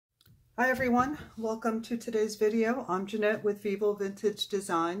Hi everyone, welcome to today's video. I'm Jeanette with Vivo Vintage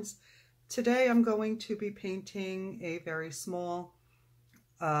Designs. Today I'm going to be painting a very small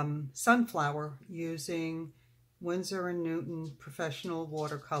sunflower using Winsor Newton Professional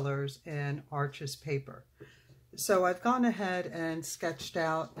watercolors and Arches paper. So I've gone ahead and sketched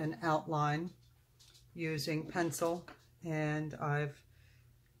out an outline using pencil, and I've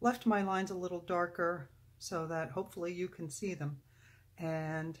left my lines a little darker so that hopefully you can see them.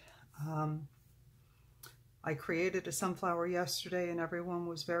 And I created a sunflower yesterday and everyone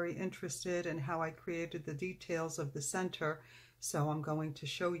was very interested in how I created the details of the center, so I'm going to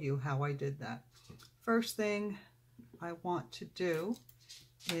show you how I did that. First thing I want to do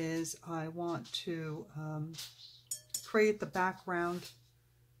is I want to create the background.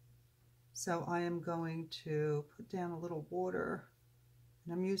 So I am going to put down a little water,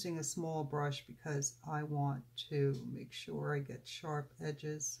 and I'm using a small brush because I want to make sure I get sharp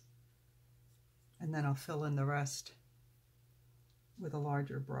edges. And then I'll fill in the rest with a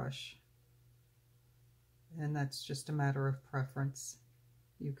larger brush. And that's just a matter of preference.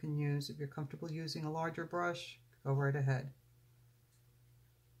 You can use, if you're comfortable using a larger brush, go right ahead.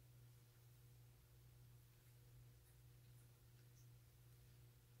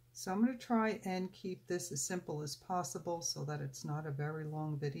 So I'm going to try and keep this as simple as possible so that it's not a very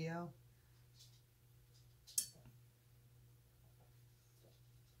long video.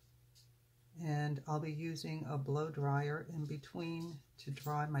 And I'll be using a blow dryer in between to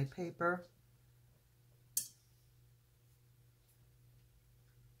dry my paper.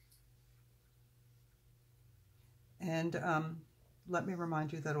 And let me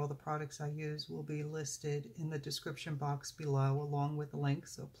remind you that all the products I use will be listed in the description box below along with the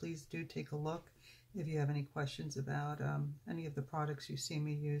links, so please do take a look if you have any questions about any of the products you see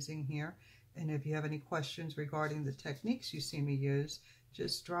me using here. And if you have any questions regarding the techniques you see me use,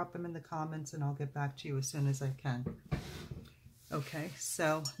 just drop them in the comments and I'll get back to you as soon as I can. Okay,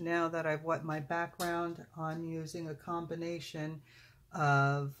 so now that I've wet my background, I'm using a combination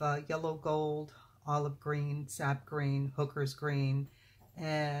of yellow gold, olive green, sap green, hooker's green,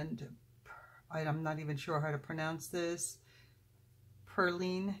 and I'm not even sure how to pronounce this,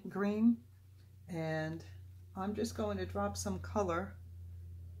 perline green. And I'm just going to drop some color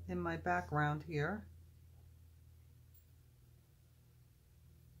in my background here.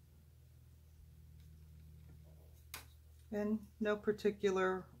 In no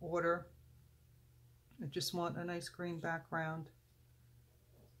particular order. I just want a nice green background.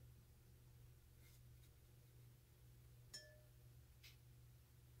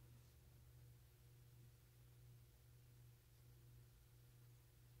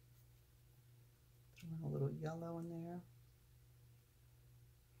 Throw a little yellow in there.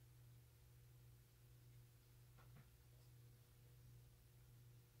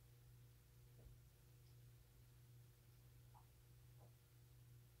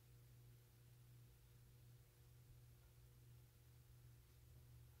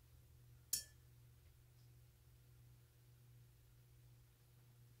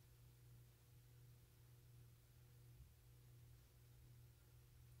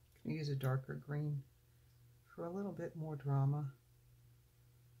 I'm going to use a darker green for a little bit more drama.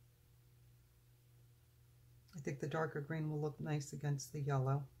 I think the darker green will look nice against the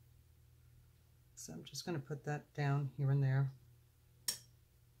yellow. So I'm just going to put that down here and there.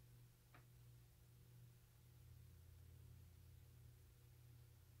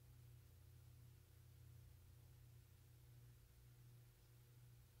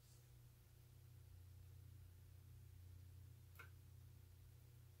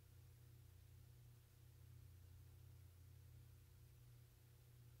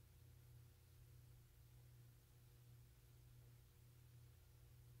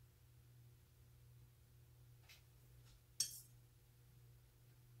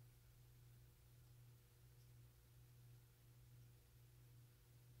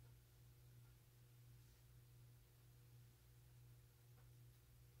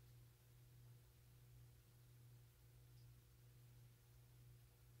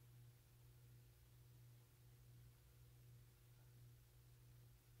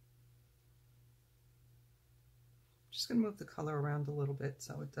 Just going to move the color around a little bit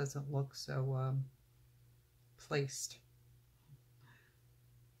so it doesn't look so placed.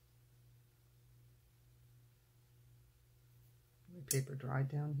 My paper dried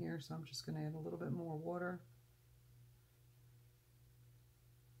down here, so I'm just going to add a little bit more water.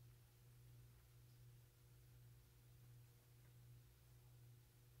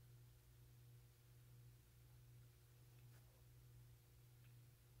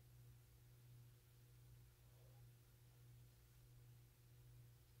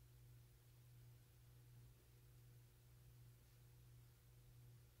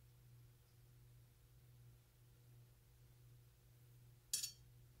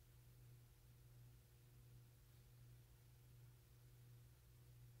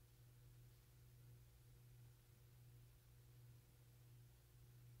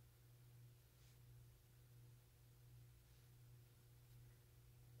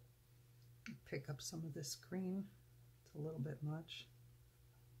 pick up some of this green. It's a little bit much.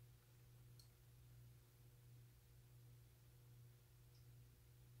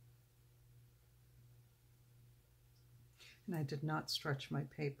 And I did not stretch my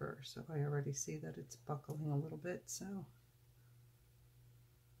paper, so I already see that it's buckling a little bit, so.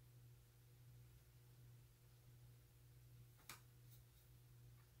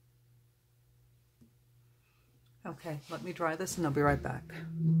 Okay, let me dry this and I'll be right back.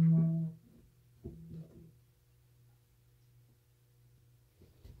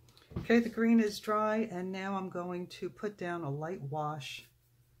 Okay, the green is dry, and now I'm going to put down a light wash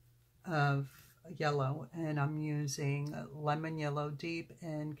of yellow, and I'm using lemon yellow deep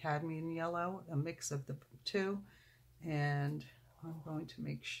and cadmium yellow, a mix of the two, and I'm going to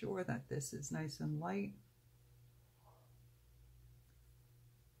make sure that this is nice and light.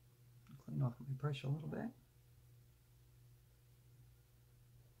 I'll clean off my brush a little bit.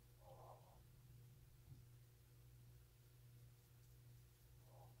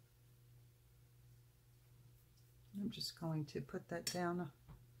 I'm just going to put that down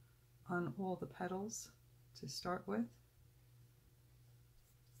on all the petals to start with.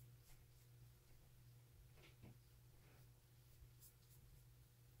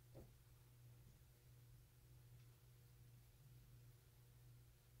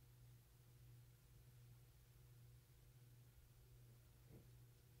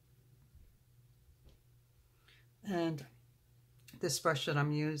 And this brush that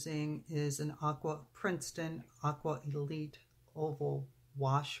I'm using is an Princeton Aqua Elite Oval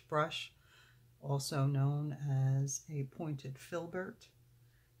Wash Brush, also known as a pointed filbert,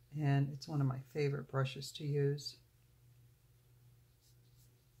 and it's one of my favorite brushes to use.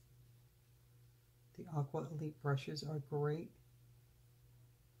 The Aqua Elite brushes are great.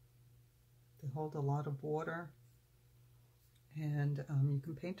 They hold a lot of water, and you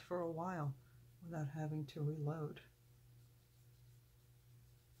can paint for a while without having to reload.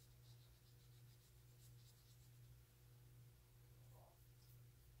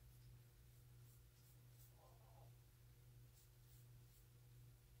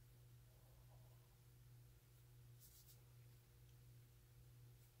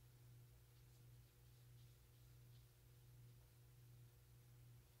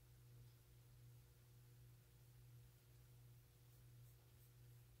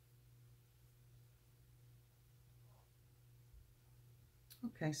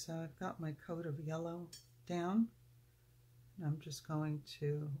 Okay, so I've got my coat of yellow down, and I'm just going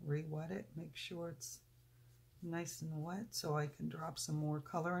to re-wet it, make sure it's nice and wet so I can drop some more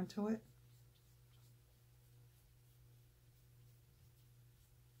color into it.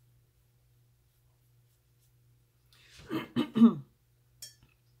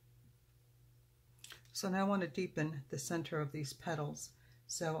 So now I want to deepen the center of these petals.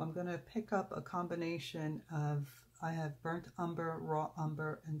 So I'm going to pick up a combination of, I have burnt umber, raw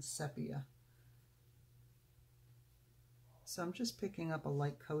umber, and sepia. So I'm just picking up a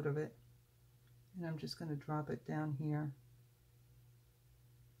light coat of it, and I'm just going to drop it down here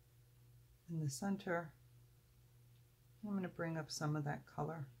in the center. I'm going to bring up some of that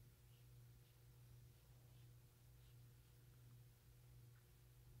color.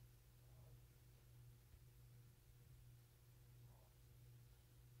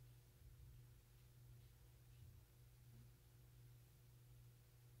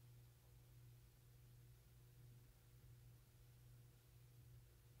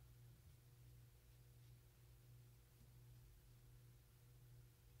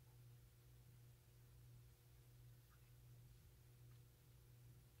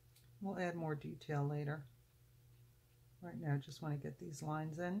 We'll add more detail later. Right now, I just want to get these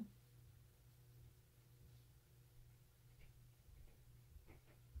lines in.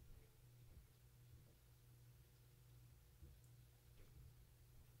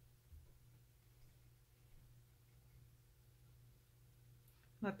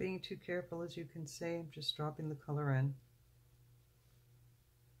 Not being too careful, as you can see, I'm just dropping the color in.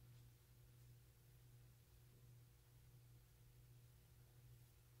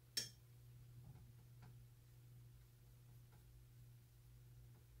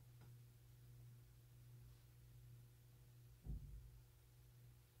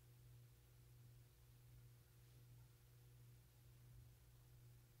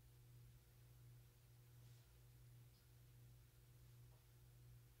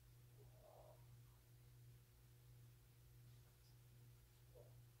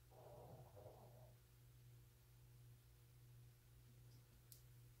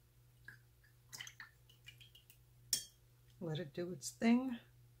 Let it do its thing,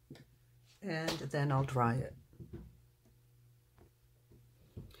 and then I'll dry it.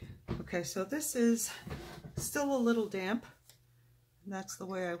 Okay, so this is still a little damp, and that's the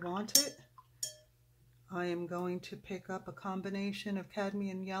way I want it. I am going to pick up a combination of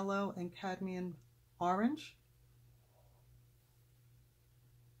cadmium yellow and cadmium orange.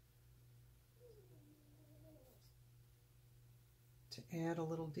 To add a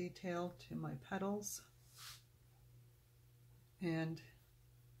little detail to my petals. And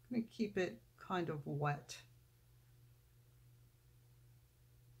I'm going to keep it kind of wet.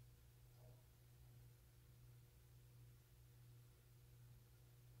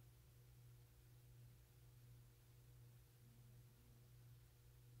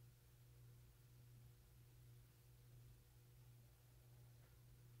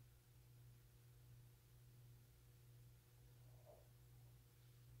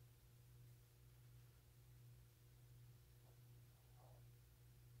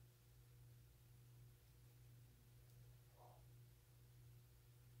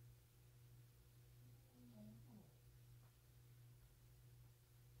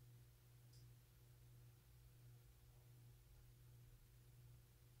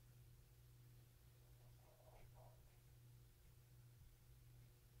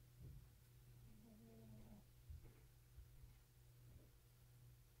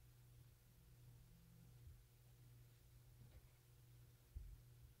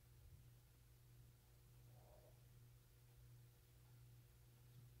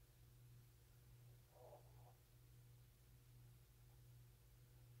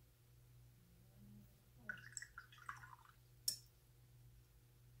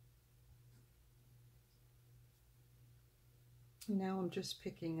 Now I'm just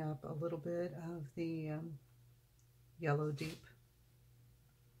picking up a little bit of the yellow deep,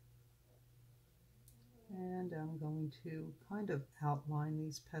 and I'm going to kind of outline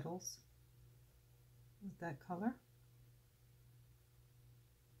these petals with that color.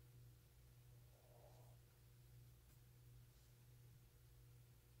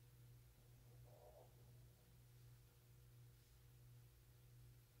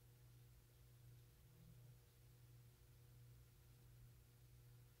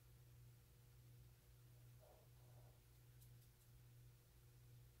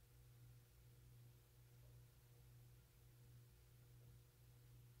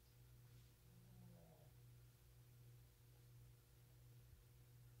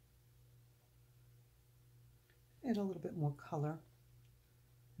 Add a little bit more color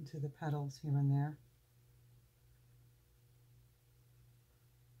into the petals here and there.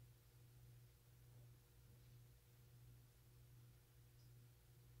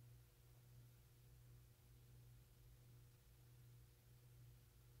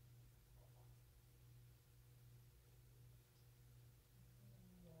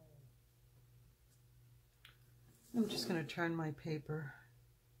 I'm just going to turn my paper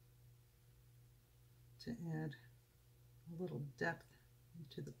to add a little depth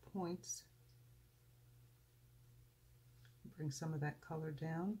into the points. Bring some of that color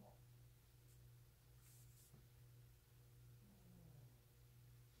down.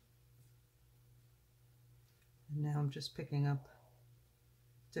 And now I'm just picking up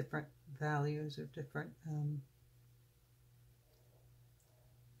different values or different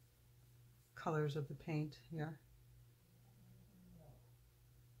colors of the paint here.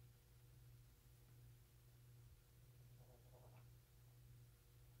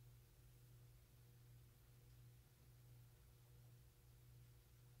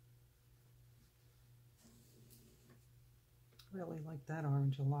 Really like that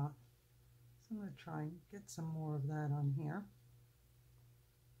orange a lot. So I'm going to try and get some more of that on here.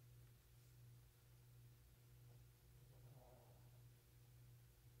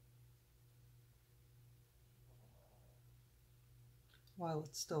 While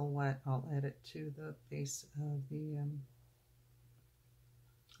it's still wet, I'll add it to the base of the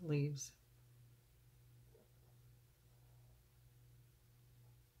leaves.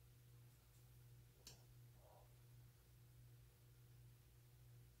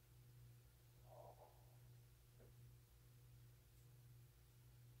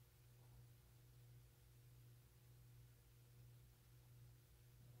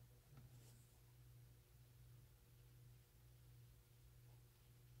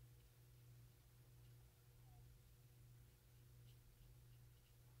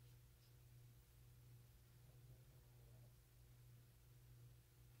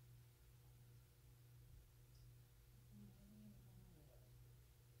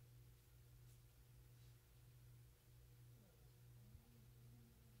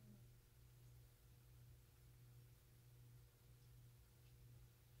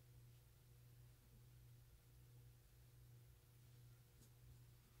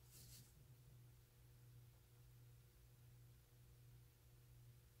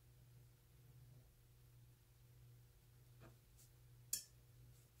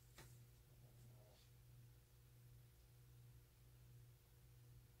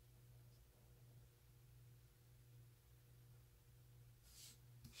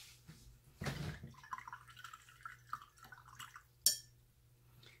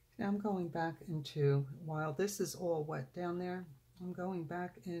 Now I'm going back into, while this is all wet down there, I'm going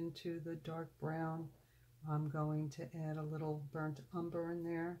back into the dark brown. I'm going to add a little burnt umber in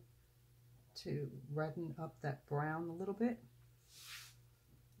there to redden up that brown a little bit.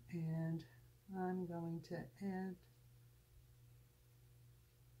 And I'm going to add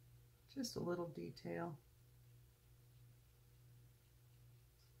just a little detail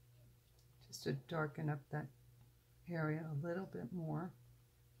just to darken up that area a little bit more.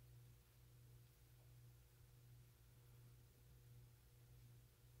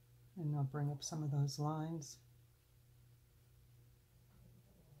 And I'll bring up some of those lines.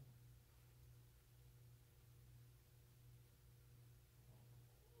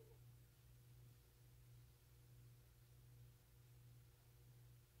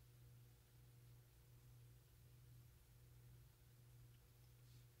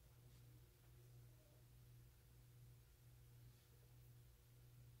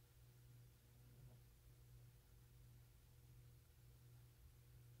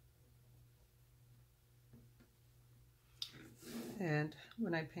 And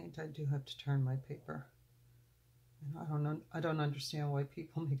when I paint, I do have to turn my paper. And I don't understand why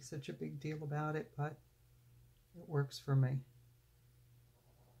people make such a big deal about it, but it works for me.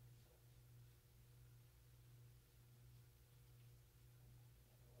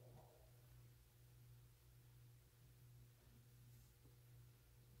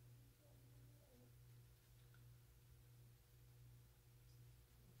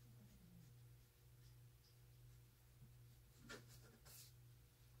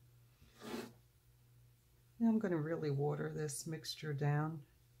 Now I'm going to really water this mixture down,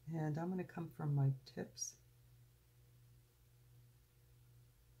 and I'm going to come from my tips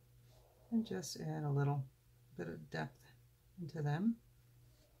and just add a little bit of depth into them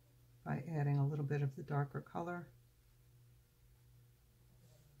by adding a little bit of the darker color.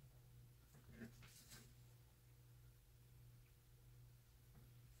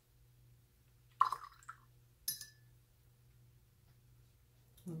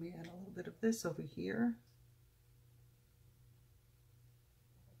 Let me add a little bit of this over here.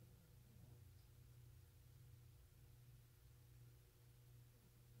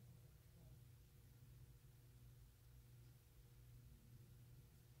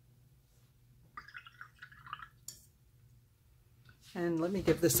 And let me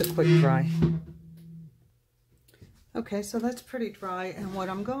give this a quick dry. Okay, so that's pretty dry, and what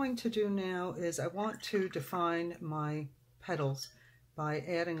I'm going to do now is I want to define my petals by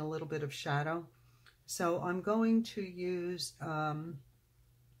adding a little bit of shadow. So I'm going to use a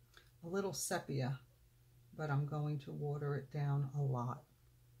little sepia, but I'm going to water it down a lot.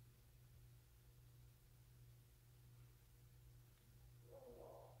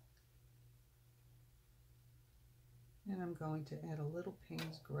 And I'm going to add a little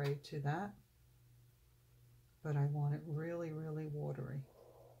Payne's Gray to that, but I want it really, really watery.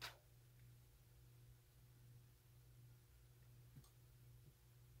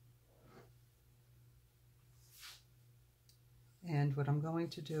 And what I'm going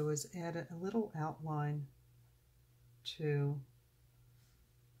to do is add a little outline to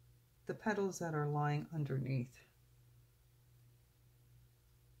the petals that are lying underneath.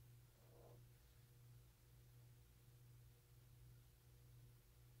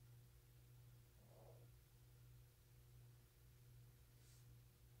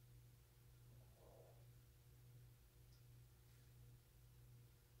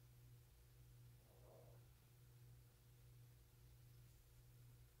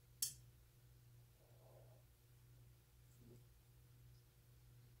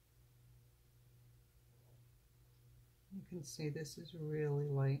 You can see this is really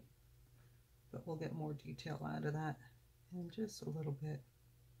light, but we'll get more detail out of that in just a little bit.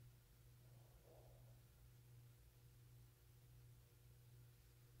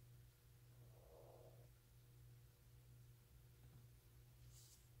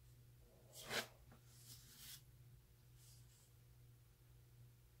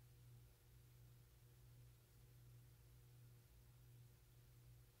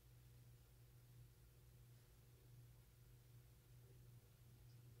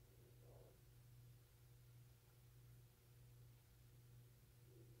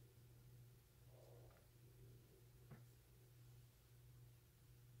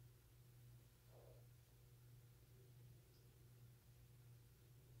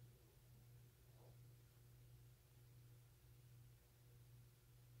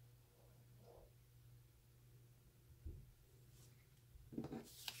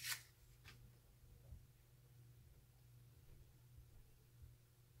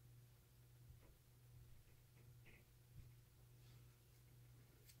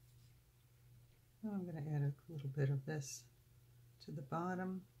 I'm going to add a little bit of this to the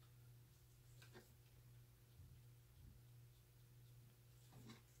bottom.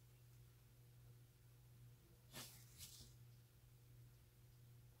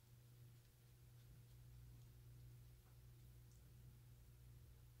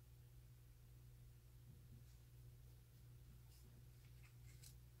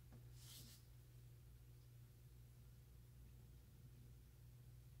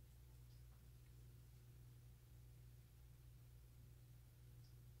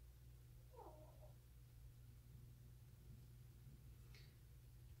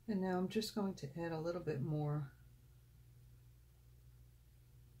 And now I'm just going to add a little bit more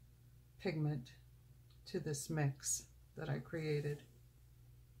pigment to this mix that I created.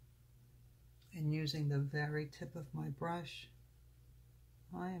 And using the very tip of my brush,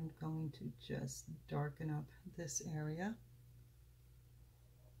 I am going to just darken up this area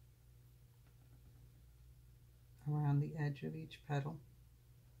around the edge of each petal.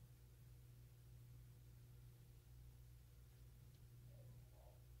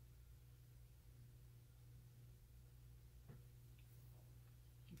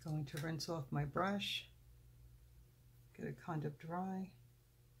 I'm going to rinse off my brush, get it kind of dry,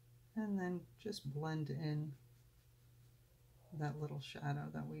 and then just blend in that little shadow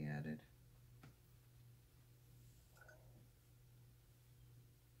that we added.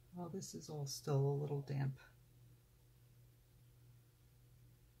 Well, this is all still a little damp.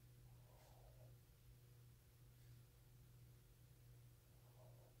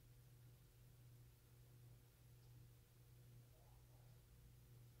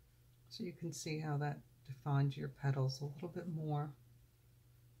 So you can see how that defines your petals a little bit more.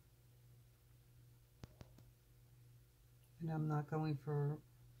 And I'm not going for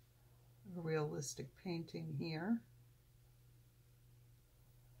a realistic painting here.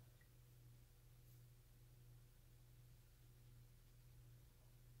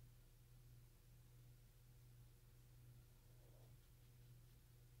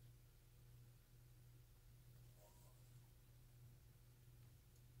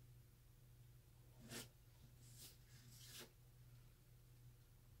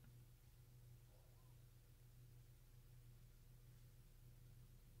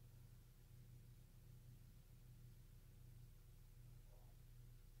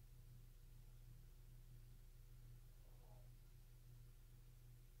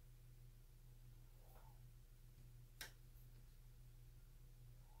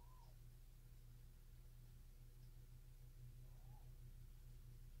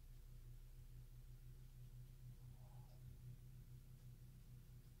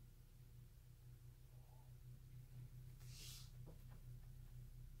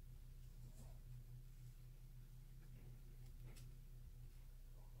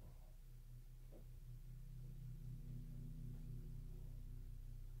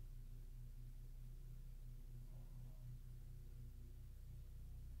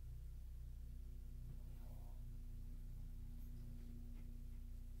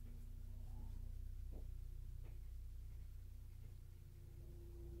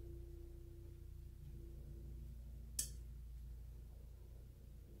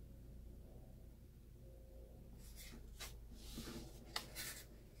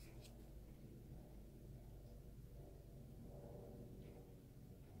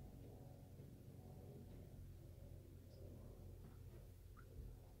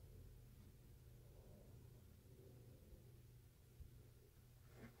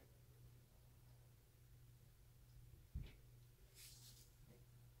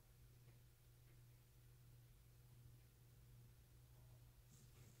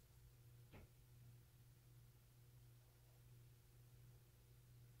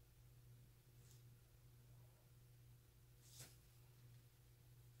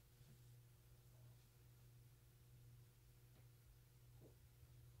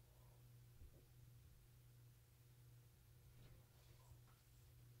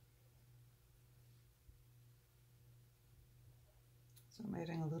 So I'm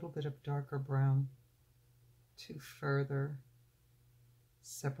adding a little bit of darker brown to further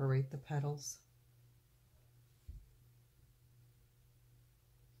separate the petals.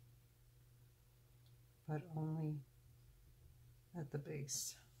 But only at the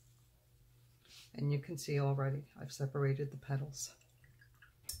base. And you can see already I've separated the petals.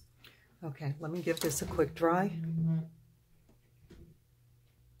 Okay, let me give this a quick dry.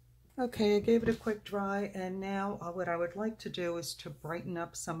 Okay, I gave it a quick dry, and now what I would like to do is to brighten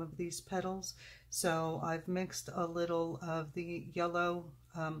up some of these petals. So I've mixed a little of the yellow,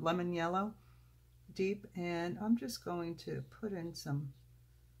 lemon yellow deep, and I'm just going to put in some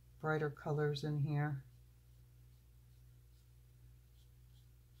brighter colors in here.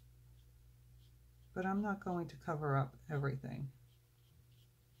 But I'm not going to cover up everything.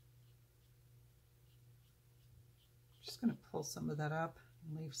 Just going to pull some of that up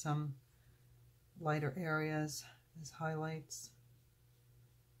and leave some lighter areas as highlights.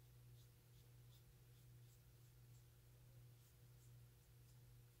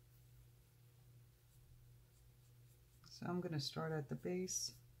 So I'm going to start at the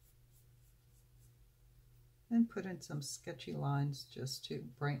base and put in some sketchy lines just to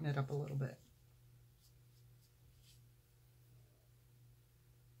brighten it up a little bit.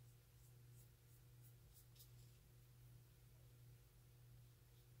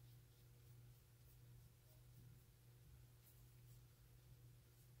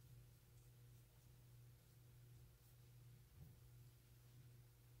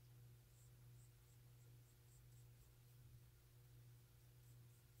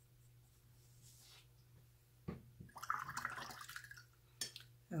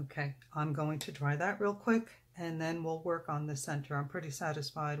 Okay, I'm going to dry that real quick and then we'll work on the center. I'm pretty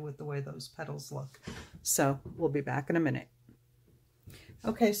satisfied with the way those petals look. So we'll be back in a minute.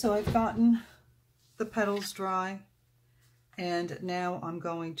 Okay, so I've gotten the petals dry and now I'm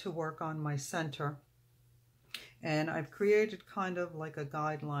going to work on my center. And I've created kind of like a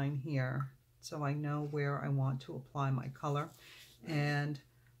guideline here so I know where I want to apply my color. And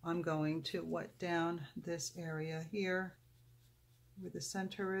I'm going to wet down this area here where the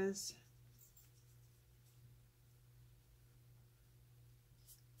center is,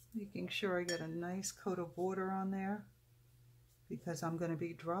 making sure I get a nice coat of water on there because I'm going to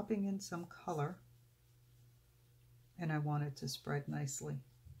be dropping in some color and I want it to spread nicely.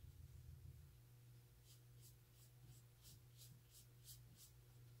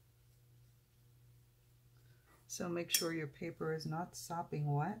 So make sure your paper is not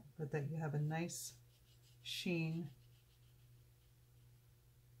sopping wet, but that you have a nice sheen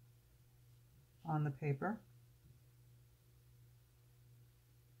on the paper.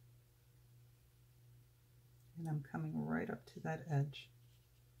 And I'm coming right up to that edge.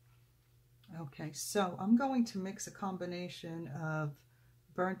 Okay, so I'm going to mix a combination of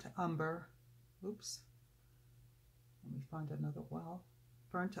burnt umber, oops, let me find another well,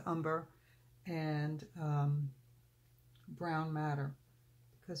 burnt umber and brown madder,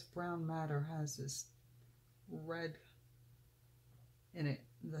 because brown madder has this red in it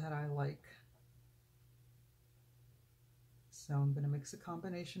that I like. So I'm going to mix a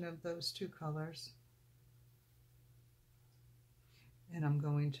combination of those two colors. And I'm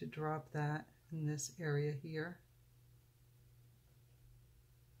going to drop that in this area here.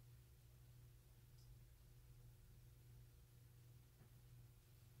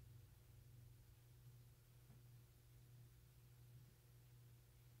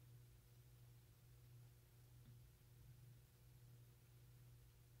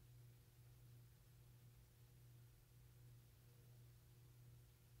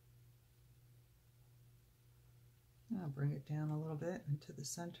 I'll bring it down a little bit into the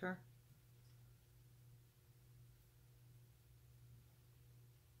center.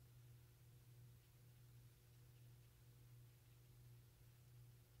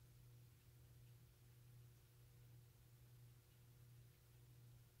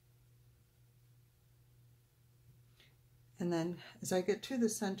 And then as I get to the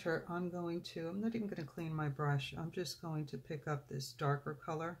center, I'm not even going to clean my brush. I'm just going to pick up this darker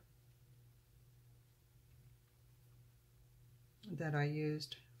color that I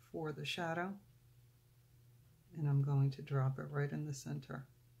used for the shadow, and I'm going to drop it right in the center.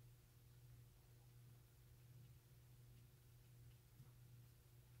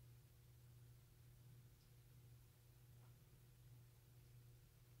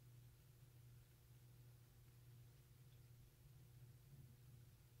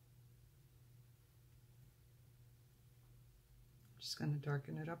 Just going to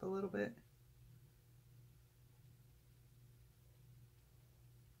darken it up a little bit.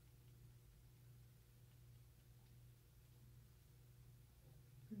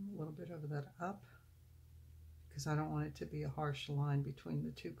 A little bit of that up because I don't want it to be a harsh line between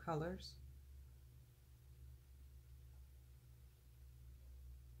the two colors.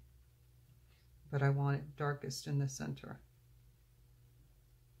 But I want it darkest in the center.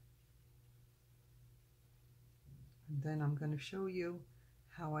 And then I'm going to show you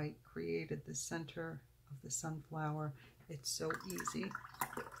how I created the center of the sunflower. It's so easy.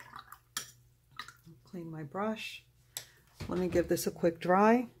 I'll clean my brush. Let me give this a quick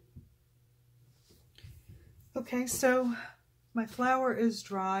dry. Okay, so my flower is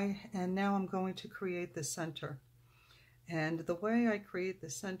dry and now I'm going to create the center. And the way I create the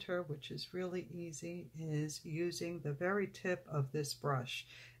center, which is really easy, is using the very tip of this brush.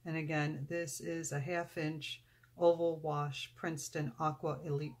 And again, this is a 1/2 inch oval wash Princeton Aqua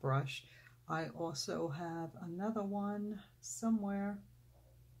Elite brush. I also have another one somewhere.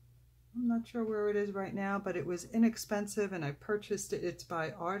 I'm not sure where it is right now, but it was inexpensive and I purchased it. It's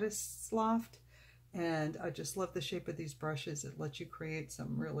by Artist's Loft, and I just love the shape of these brushes. It lets you create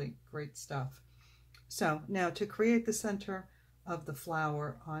some really great stuff. So now to create the center of the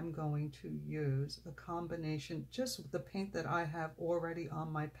flower, I'm going to use a combination, just the paint that I have already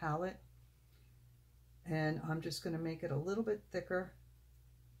on my palette. And I'm just going to make it a little bit thicker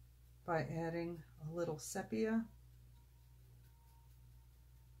by adding a little sepia.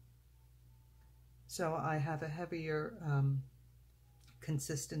 So I have a heavier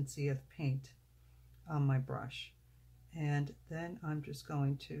consistency of paint on my brush. And then I'm just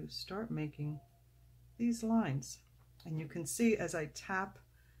going to start making these lines. And you can see as I tap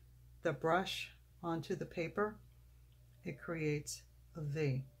the brush onto the paper, it creates a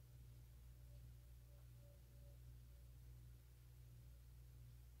V.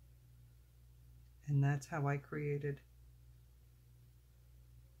 And that's how I created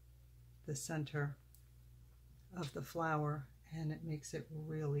the center of the flower, and it makes it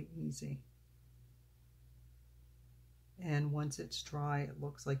really easy. And once it's dry, it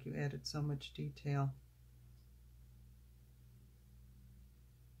looks like you added so much detail.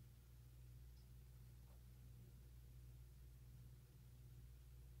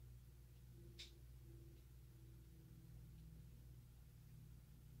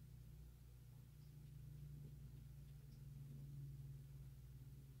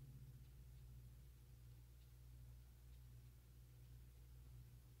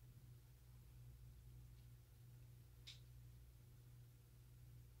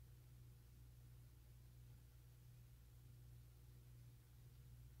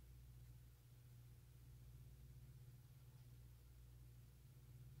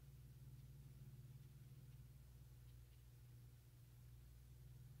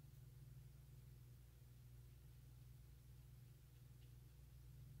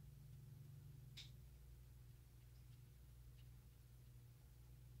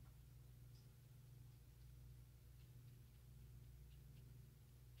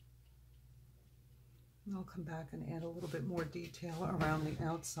 And I'll come back and add a little bit more detail around the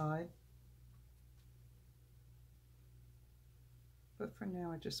outside. But for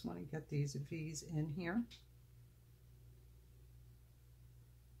now, I just want to get these V's in here.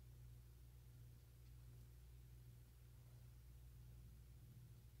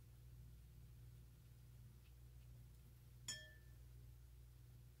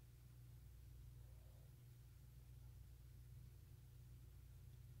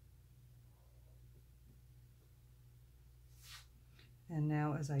 And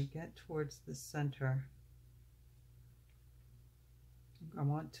now as I get towards the center, I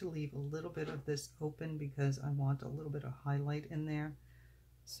want to leave a little bit of this open because I want a little bit of highlight in there.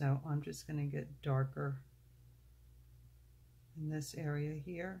 So I'm just going to get darker in this area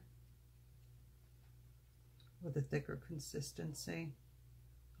here with a thicker consistency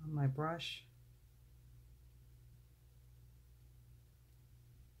on my brush.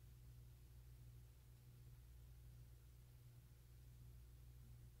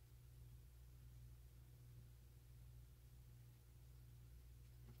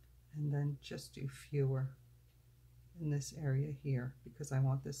 And then just do fewer in this area here because I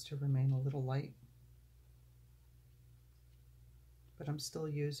want this to remain a little light. But I'm still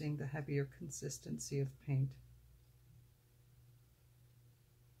using the heavier consistency of paint.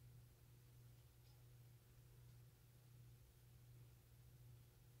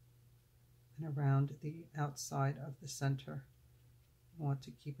 And around the outside of the center, I want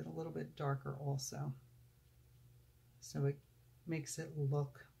to keep it a little bit darker also, so it makes it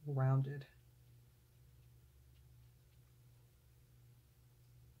look rounded.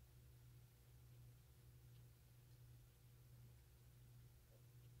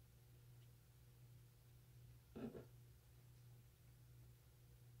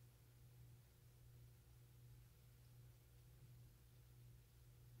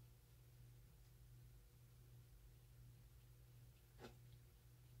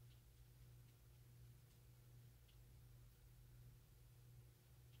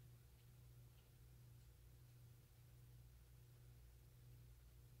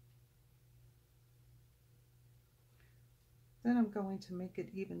 Then I'm going to make it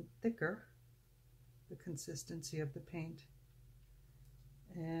even thicker, the consistency of the paint,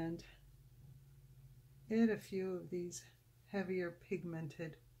 and add a few of these heavier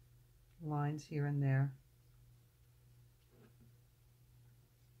pigmented lines here and there.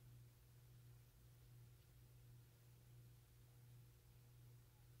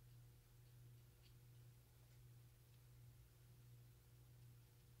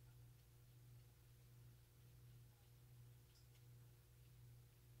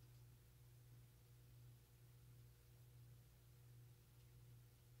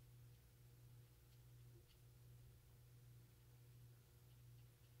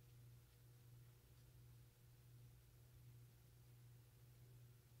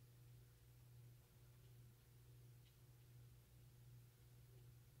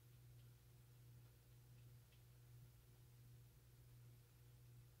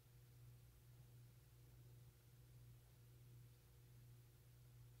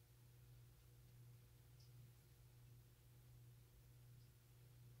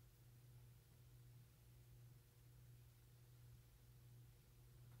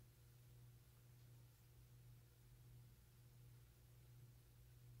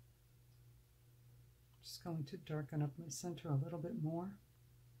 just going to darken up my center a little bit more.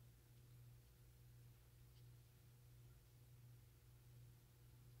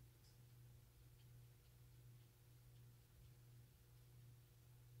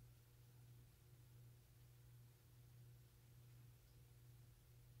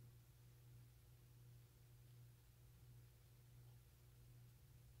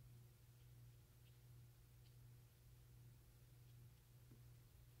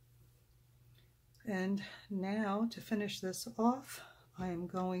 And now to finish this off, I am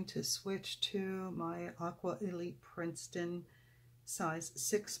going to switch to my Aqua Elite Princeton size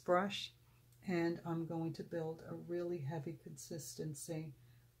 6 brush, and I'm going to build a really heavy consistency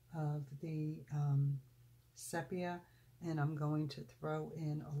of the sepia, and I'm going to throw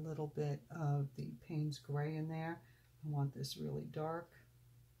in a little bit of the Payne's Gray in there. I want this really dark,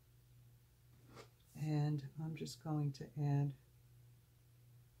 and I'm just going to add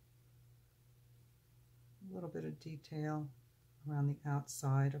a little bit of detail around the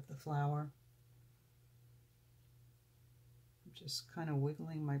outside of the flower. I'm just kind of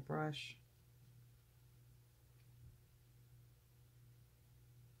wiggling my brush.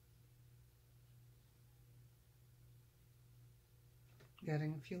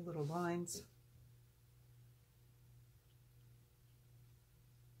 Getting a few little lines.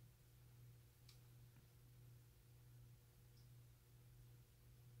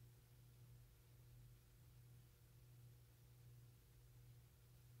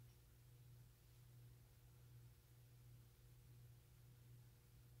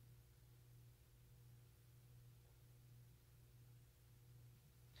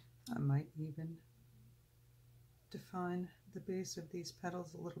 I might even define the base of these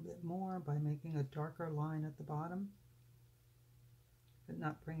petals a little bit more by making a darker line at the bottom, but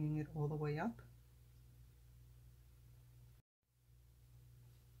not bringing it all the way up.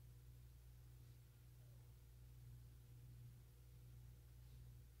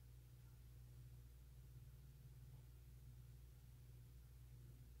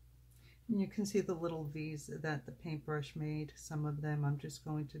 And you can see the little V's that the paintbrush made. Some of them I'm just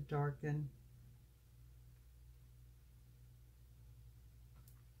going to darken.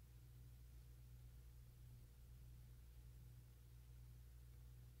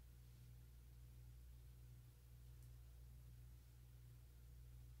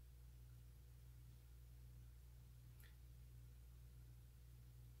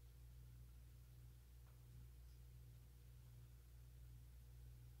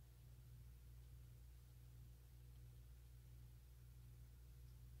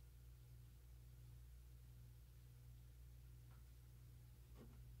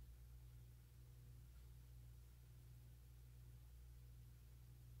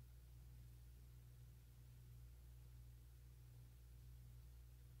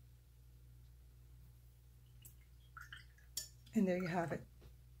 And there you have it.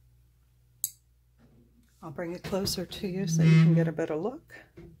 I'll bring it closer to you so you can get a better look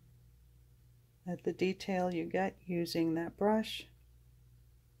at the detail you get using that brush.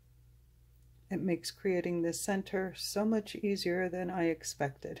 It makes creating this center so much easier than I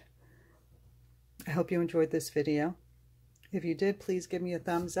expected. I hope you enjoyed this video. If you did, please give me a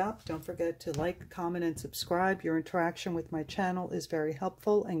thumbs up. Don't forget to like, comment, and subscribe. Your interaction with my channel is very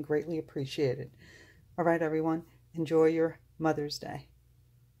helpful and greatly appreciated. All right, everyone, enjoy your Mother's Day.